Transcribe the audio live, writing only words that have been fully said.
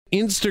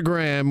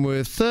Instagram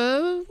with,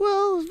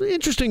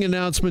 interesting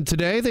announcement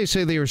today. They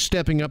say they are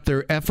stepping up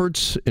their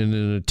efforts in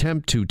an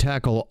attempt to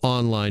tackle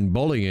online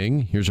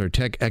bullying. Here's our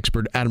tech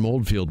expert, Adam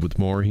Oldfield, with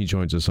more. He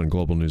joins us on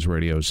Global News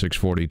Radio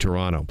 640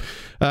 Toronto.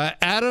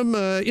 Adam,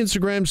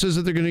 Instagram says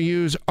that they're going to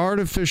use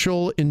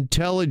artificial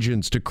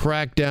intelligence to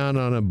crack down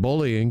on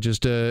bullying.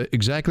 Just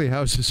exactly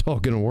how is this all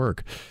going to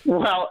work?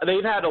 Well,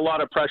 they've had a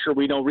lot of pressure,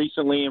 we know,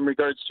 recently in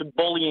regards to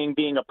bullying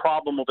being a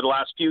problem over the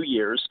last few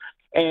years.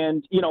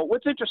 And,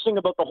 what's interesting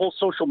about the whole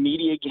social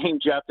media game,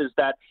 Jeff, is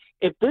that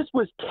if this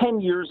was 10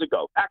 years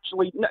ago,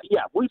 actually,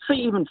 we'd say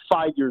even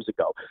 5 years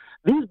ago,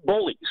 these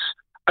bullies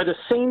are the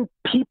same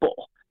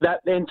people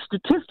that, and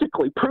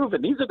statistically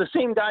proven, these are the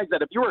same guys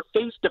that if you were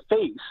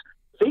face-to-face,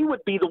 they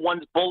would be the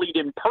ones bullied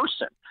in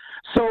person.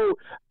 So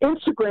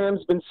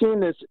Instagram's been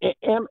seeing this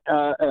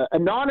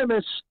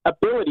anonymous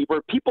ability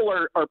where people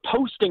are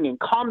posting and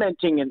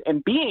commenting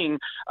and being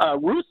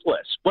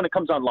ruthless when it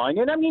comes online.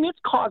 And, I mean, it's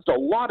caused a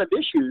lot of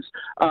issues.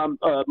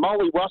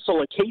 Molly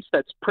Russell, a case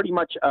that's pretty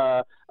much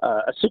a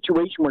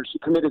situation where she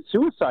committed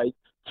suicide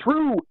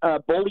through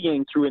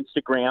bullying through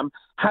Instagram,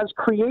 has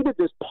created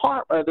this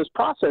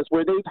process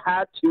where they've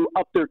had to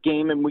up their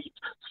game, and we've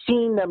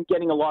seen them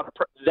getting a lot of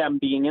them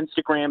being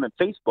Instagram and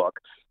Facebook,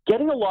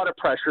 getting a lot of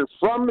pressure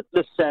from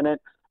the Senate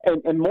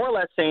and more or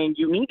less saying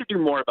you need to do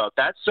more about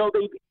that. So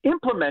they've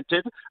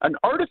implemented an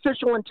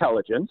artificial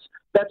intelligence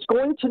that's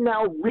going to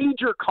now read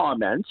your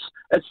comments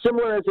as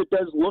similar as it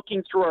does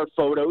looking through our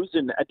photos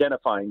and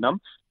identifying them.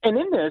 And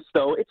in this,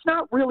 though, it's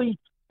not really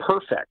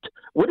perfect.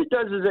 What it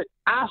does is it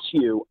asks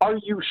you, are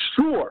you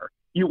sure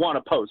you want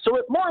to post? So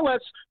it more or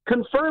less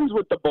confirms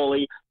with the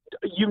bully,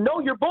 you know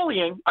you're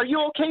bullying. Are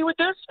you okay with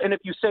this? And if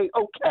you say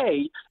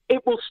okay,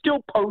 it will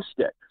still post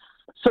it.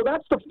 So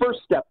that's the first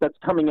step that's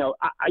coming out.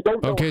 I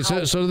don't know. Okay,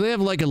 so they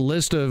have like a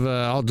list of,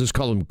 I'll just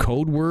call them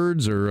code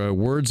words or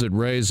words that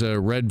raise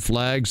red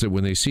flags that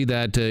when they see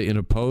that in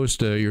a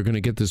post, you're going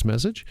to get this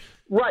message?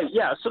 Right,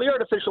 yeah. So the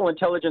artificial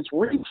intelligence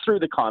reads through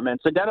the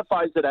comments,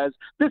 identifies it as,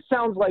 this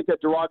sounds like a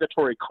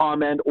derogatory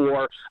comment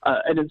or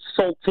an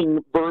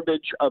insulting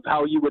verbiage of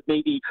how you would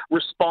maybe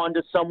respond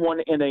to someone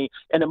in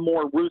a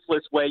more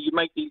ruthless way. You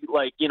might be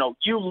like,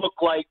 you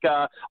look like,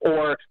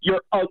 or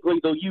you're ugly.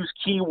 They'll use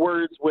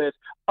keywords with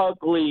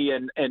ugly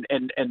and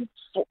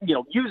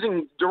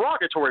using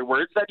derogatory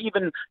words that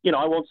even,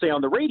 I won't say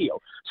on the radio.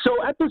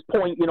 So at this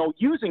point,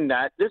 using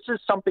that, this is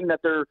something that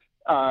they're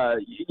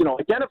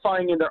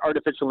identifying in their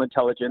artificial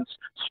intelligence,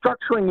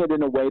 structuring it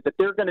in a way that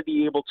they're going to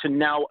be able to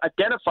now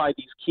identify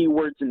these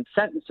keywords and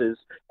sentences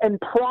and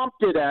prompt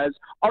it as,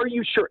 are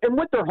you sure? And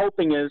what they're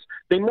hoping is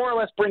they more or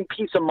less bring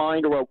peace of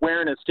mind or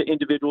awareness to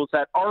individuals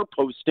that are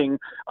posting,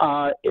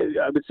 I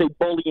would say,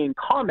 bullying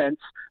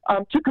comments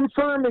to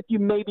confirm if you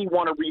maybe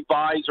want to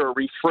revise or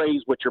rephrase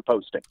what you're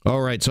posting.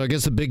 All right. So I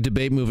guess the big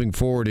debate moving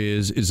forward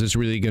is this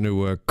really going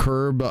to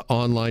curb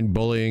online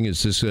bullying?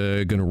 Is this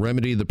going to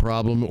remedy the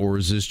problem, or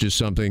is this just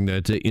something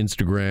that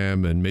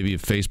Instagram and maybe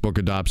if Facebook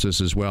adopts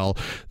this as well,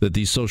 that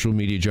these social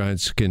media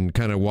giants can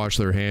kind of wash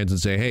their hands and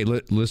say, hey,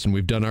 listen,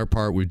 we've done our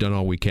part. We've done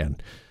all we can.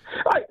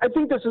 I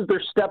think this is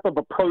their step of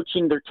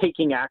approaching, they're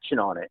taking action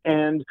on it.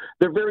 And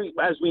they're very,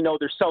 as we know,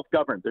 they're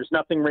self-governed. There's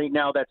nothing right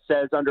now that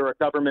says under a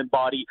government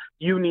body,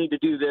 you need to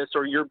do this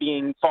or you're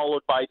being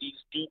followed by these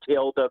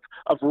detailed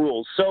of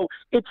rules. So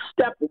it's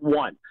step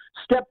one.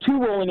 Step two,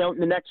 rolling out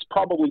in the next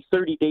probably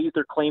 30 days,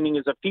 they're claiming,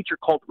 is a feature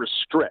called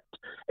Restrict.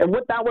 And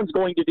what that one's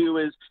going to do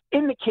is,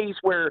 in the case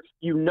where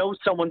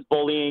someone's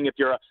bullying, if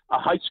you're a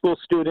high school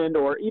student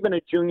or even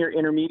a junior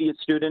intermediate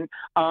student,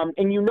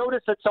 and you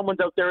notice that someone's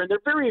out there and they're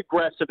very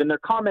aggressive and they're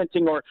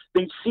commenting or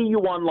they see you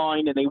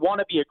online and they want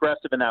to be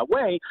aggressive in that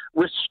way,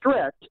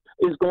 Restrict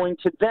is going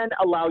to then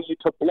allow you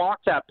to block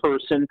that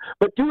person,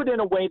 but do it in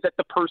a way that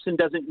the person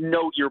doesn't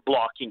know you're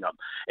blocking them.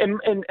 And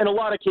in a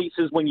lot of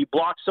cases, when you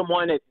block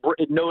someone, it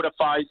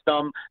notifies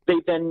them. They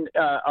then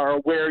are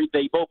aware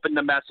they've opened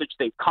the message,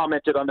 they've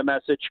commented on the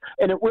message,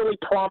 and it really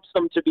prompts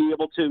them to be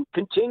able to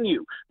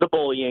continue the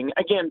bullying.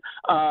 Again,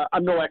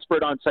 I'm no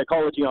expert on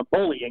psychology on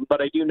bullying, but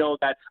I do know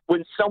that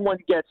when someone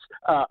gets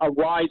a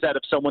rise out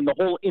of someone, the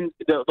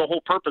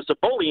whole purpose of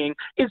bullying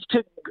is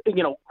to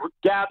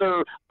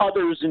gather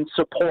others in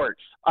support,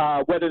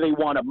 whether they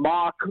want to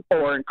mock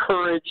or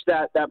encourage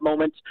that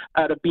moment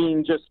out of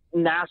being just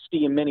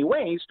nasty in many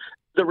ways.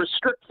 The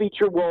Restrict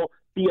feature will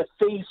be a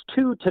phase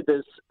two to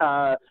this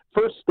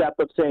first step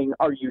of saying,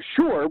 are you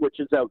sure, which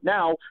is out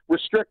now.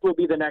 Restrict will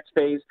be the next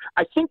phase.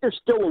 I think there's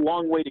still a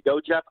long way to go,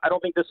 Jeff. I don't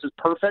think this is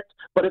perfect,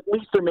 but at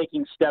least they're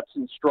making steps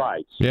and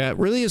strides. Yeah, it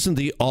really isn't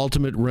the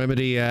ultimate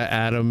remedy,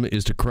 Adam,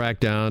 is to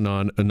crack down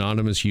on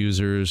anonymous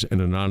users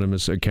and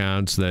anonymous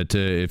accounts that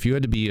if you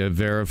had to be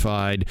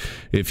verified,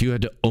 if you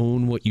had to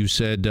own what you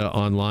said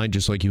online,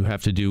 just like you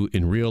have to do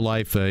in real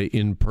life,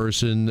 in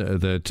person,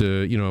 that,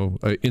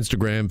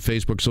 Instagram,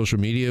 Facebook, social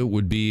media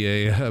would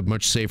be a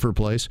much safer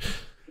place?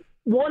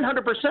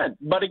 100%.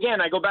 But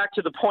again, I go back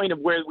to the point of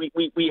where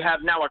we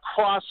have now a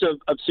cross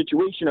of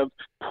situation of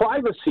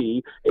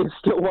privacy is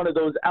still one of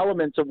those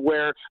elements of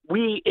where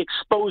we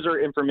expose our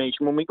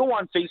information. When we go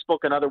on Facebook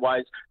and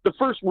otherwise, the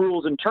first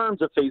rules in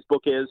terms of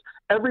Facebook is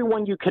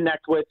everyone you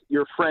connect with,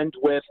 you're friends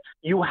with,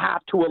 you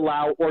have to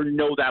allow or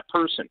know that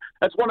person.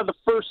 That's one of the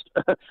first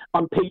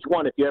on page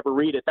 1, if you ever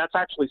read it. That's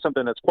actually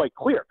something that's quite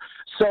clear.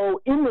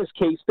 So in this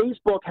case,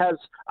 Facebook has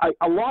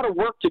a lot of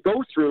work to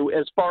go through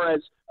as far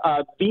as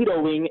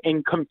vetoing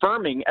and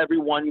confirming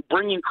everyone,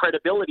 bringing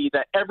credibility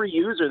that every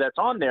user that's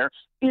on there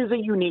is a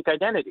unique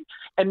identity.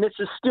 And this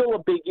is still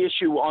a big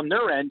issue on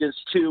their end, is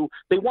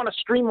they want to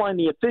streamline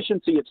the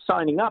efficiency of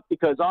signing up,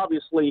 because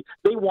obviously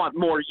they want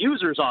more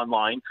users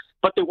online,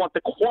 but they want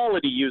the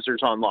quality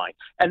users online.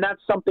 And that's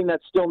something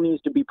that still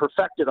needs to be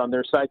perfected on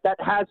their side. That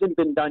hasn't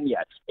been done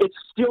yet. It's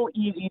still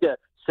easy to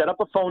set up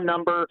a phone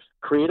number,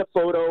 create a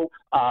photo.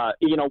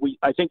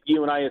 I think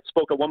you and I had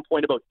spoke at one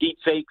point about deep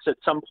fakes at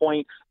some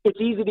point. It's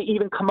easy to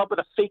even come up with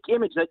a fake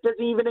image that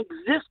doesn't even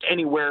exist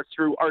anywhere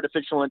through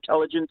artificial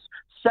intelligence.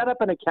 Set up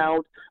an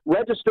account,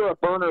 register a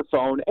burner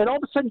phone, and all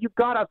of a sudden you've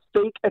got a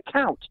fake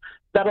account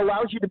that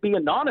allows you to be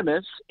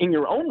anonymous in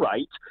your own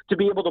right to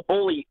be able to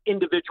bully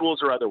individuals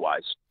or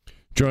otherwise.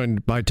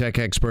 Joined by tech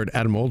expert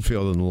Adam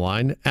Oldfield on the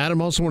line.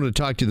 Adam, also wanted to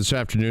talk to you this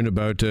afternoon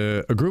about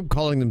a group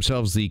calling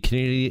themselves the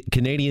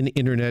Canadian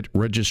Internet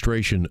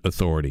Registration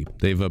Authority.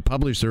 They've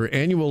published their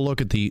annual look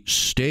at the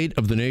state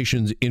of the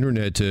nation's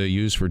internet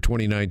use for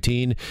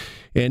 2019.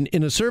 And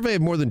in a survey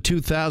of more than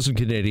 2,000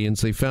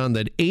 Canadians, they found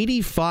that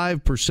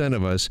 85%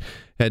 of us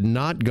had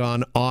not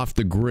gone off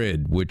the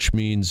grid, which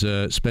means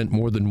spent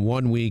more than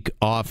 1 week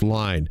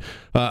offline.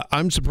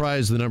 I'm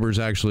surprised the number is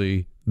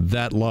actually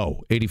that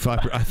low,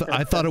 85%.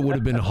 I thought it would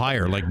have been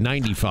higher, like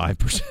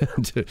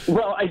 95%.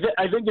 Well,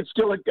 I think it's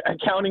still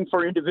accounting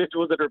for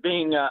individuals that are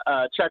being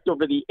checked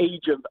over the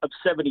age of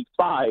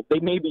 75. They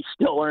maybe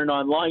still aren't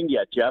online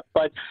yet, Jeff.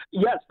 But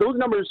yes, those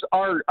numbers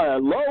are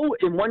low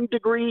in one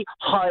degree,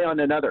 high on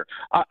another.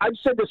 I've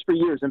said this for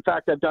years. In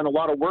fact, I've done a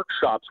lot of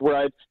workshops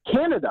where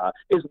Canada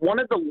is one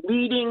of the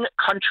leading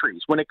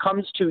countries when it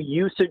comes to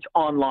usage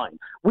online.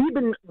 We've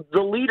been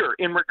the leader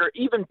in regard,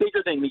 even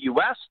bigger than the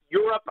U.S.,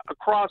 Europe,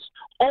 across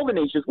all the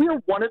nations. We are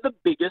one of the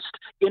biggest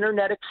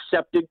internet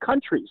accepted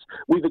countries.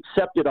 We've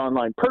accepted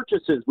online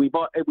purchases. We've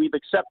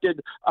accepted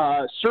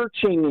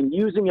searching and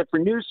using it for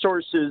news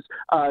sources,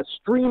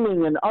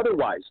 streaming and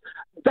otherwise.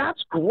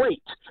 That's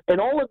great. And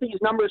all of these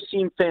numbers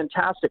seem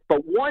fantastic.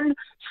 But one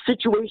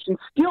situation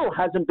still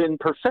hasn't been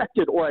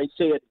perfected, or I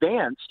say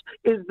advanced,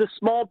 is the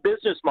small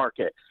business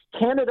market.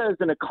 Canada is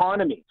an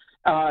economy.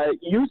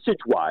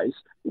 Usage-wise,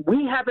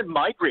 we haven't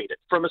migrated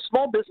from a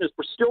small business.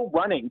 We're still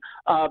running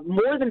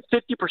more than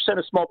 50%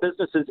 of small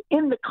businesses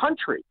in the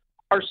country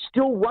are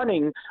still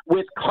running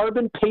with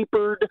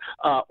carbon-papered,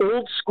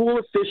 old-school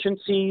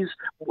efficiencies.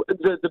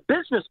 The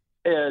business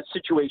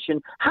situation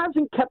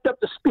hasn't kept up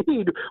the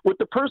speed with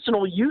the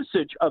personal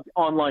usage of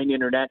online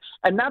internet,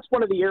 and that's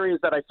one of the areas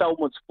that I felt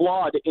was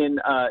flawed in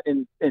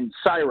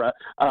CIRA,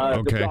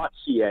 the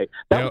 .ca.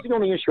 That was the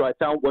only issue I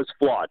found was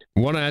flawed. I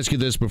want to ask you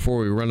this before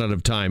we run out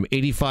of time.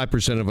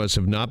 85% of us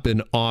have not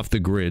been off the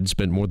grid,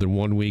 spent more than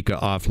 1 week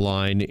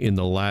offline in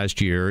the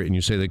last year, and you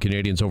say that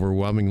Canadians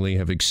overwhelmingly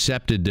have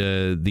accepted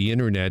the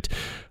internet.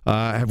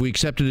 Have we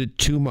accepted it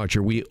too much?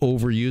 Are we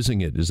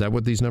overusing it? Is that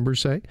what these numbers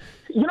say?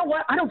 You know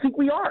what? I don't think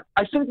we are.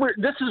 I think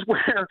this is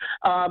where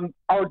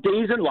our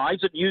days and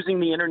lives of using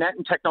the internet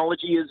and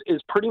technology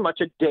is pretty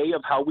much a day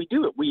of how we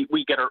do it.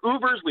 We get our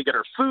Ubers, we get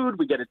our food,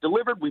 we get it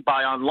delivered, we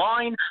buy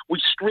online, we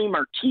stream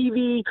our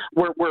TV,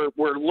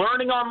 we're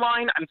learning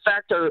online. In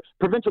fact, our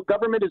provincial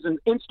government is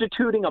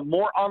instituting a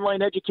more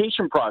online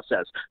education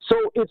process. So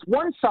it's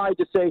one side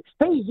to say,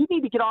 hey, you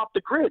need to get off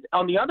the grid.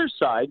 On the other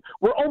side,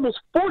 we're almost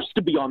forced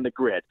to be on the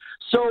grid.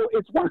 So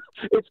it's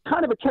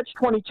kind of a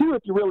catch-22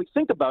 if you really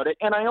think about it.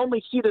 And I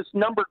only see this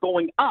number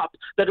going up,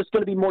 that it's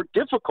going to be more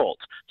difficult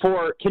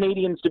for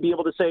Canadians to be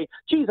able to say,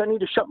 geez, I need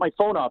to shut my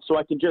phone off so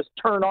I can just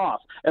turn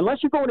off. Unless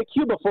you're going to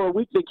Cuba for a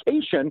week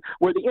vacation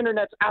where the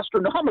internet's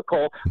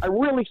astronomical, I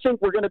really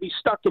think we're going to be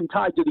stuck and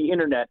tied to the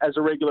internet as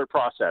a regular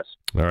process.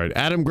 All right.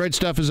 Adam, great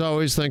stuff as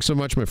always. Thanks so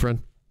much, my friend.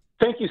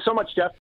 Thank you so much, Jeff.